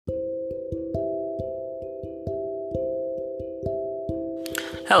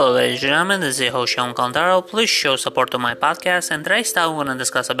Hello ladies and gentlemen, this is your host Sean Contaro. Please show support to my podcast, and today's time we're going to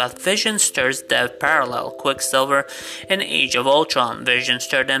discuss about Vision stirs death parallel, Quicksilver in Age of Ultron. Vision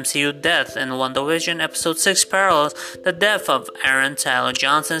stirred MCU death in WandaVision Episode 6 parallels the death of Aaron Taylor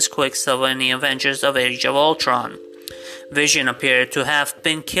Johnson's Quicksilver in the Avengers of Age of Ultron. Vision appeared to have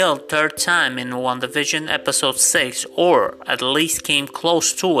been killed third time in WandaVision Episode 6, or at least came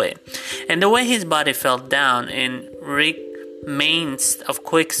close to it, and the way his body fell down in remains of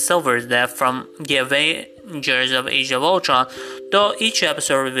Quicksilver's death from the Avengers of Age of Ultron, though each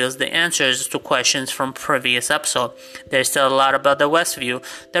episode reveals the answers to questions from previous episodes. There's still a lot about the Westview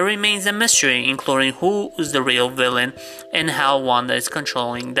that remains a mystery, including who is the real villain and how Wanda is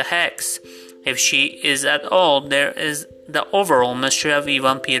controlling the Hex. If she is at all, there is the overall mystery of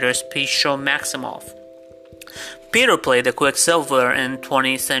Ivan Peters' Pietro Maximoff. Peter played the Quicksilver in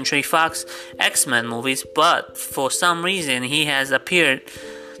 20th Century Fox X-Men movies, but for some reason he has appeared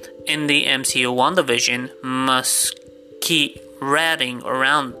in the MCU WandaVision, masquerading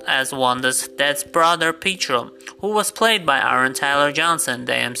around as Wanda's dead brother Pietro, who was played by Aaron Taylor Johnson.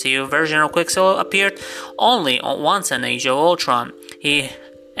 The MCU version of Quicksilver appeared only once in Age of Ultron. He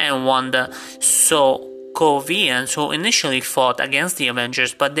and Wanda Sokovians, who initially fought against the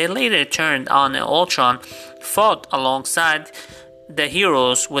Avengers, but they later turned on Ultron, fought alongside the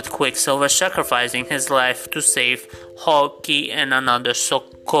heroes, with Quicksilver sacrificing his life to save Hawkeye and another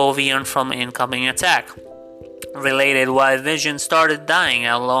Sokovian from incoming attack. Related, why Vision started dying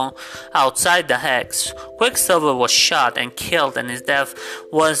alone outside the Hex. Quicksilver was shot and killed, and his death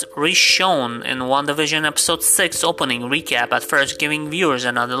was reshown in WandaVision Episode 6 opening recap, at first giving viewers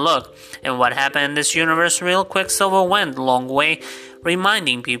another look. And what happened in this universe, real Quicksilver went a long way,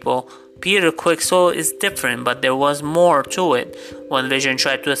 reminding people Peter Quicksilver is different, but there was more to it. When Vision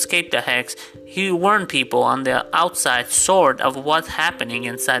tried to escape the Hex, he warned people on the outside sort of what's happening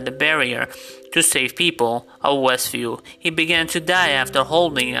inside the barrier to save people of Westview. He began to die after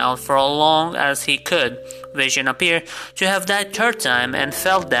holding out for as long as he could. Vision appeared to have died third time and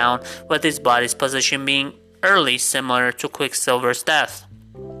fell down, with his body's position being early similar to Quicksilver's death.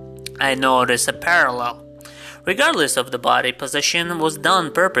 I noticed a parallel. Regardless of the body position was done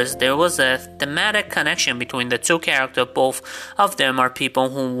on purpose, there was a thematic connection between the two characters. Both of them are people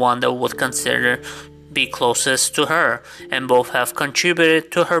whom Wanda would consider be closest to her, and both have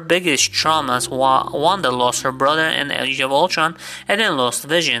contributed to her biggest traumas. Wanda lost her brother in Age of Ultron, and then lost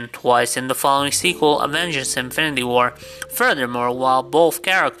Vision twice in the following sequel, Avengers Infinity War. Furthermore, while both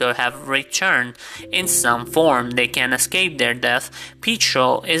characters have returned in some form, they can escape their death.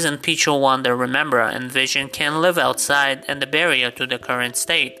 Pietro isn't Pietro Wanda remember, and Vision can live outside and the barrier to the current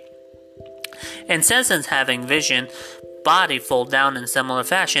state. And since having Vision body fall down in similar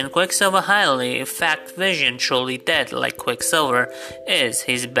fashion, Quicksilver highly affect Vision truly dead like Quicksilver is.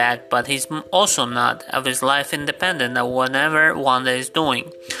 He's back, but he's also not of his life independent of whatever Wanda is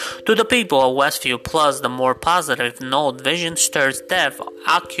doing. To the people of Westview, plus the more positive note, Vision stirs death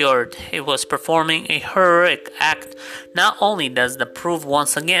occurred. He was performing a heroic act. Not only does the prove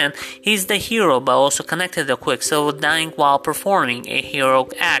once again he's the hero, but also connected to Quicksilver dying while performing a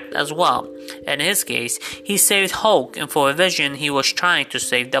heroic act as well. In his case, he saved Hulk, and for Vision, he was trying to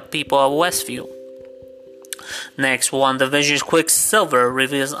save the people of Westview. Next, WandaVision's Quicksilver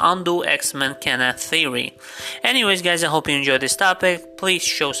reveals undo X-Men canon theory. Anyways, guys, I hope you enjoyed this topic. Please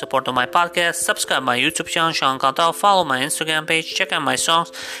show support to my podcast, subscribe my YouTube channel, Sean Contaro, follow my Instagram page, check out my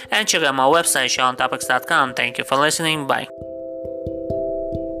songs, and check out my website, SeanTopics.com. Thank you for listening. Bye.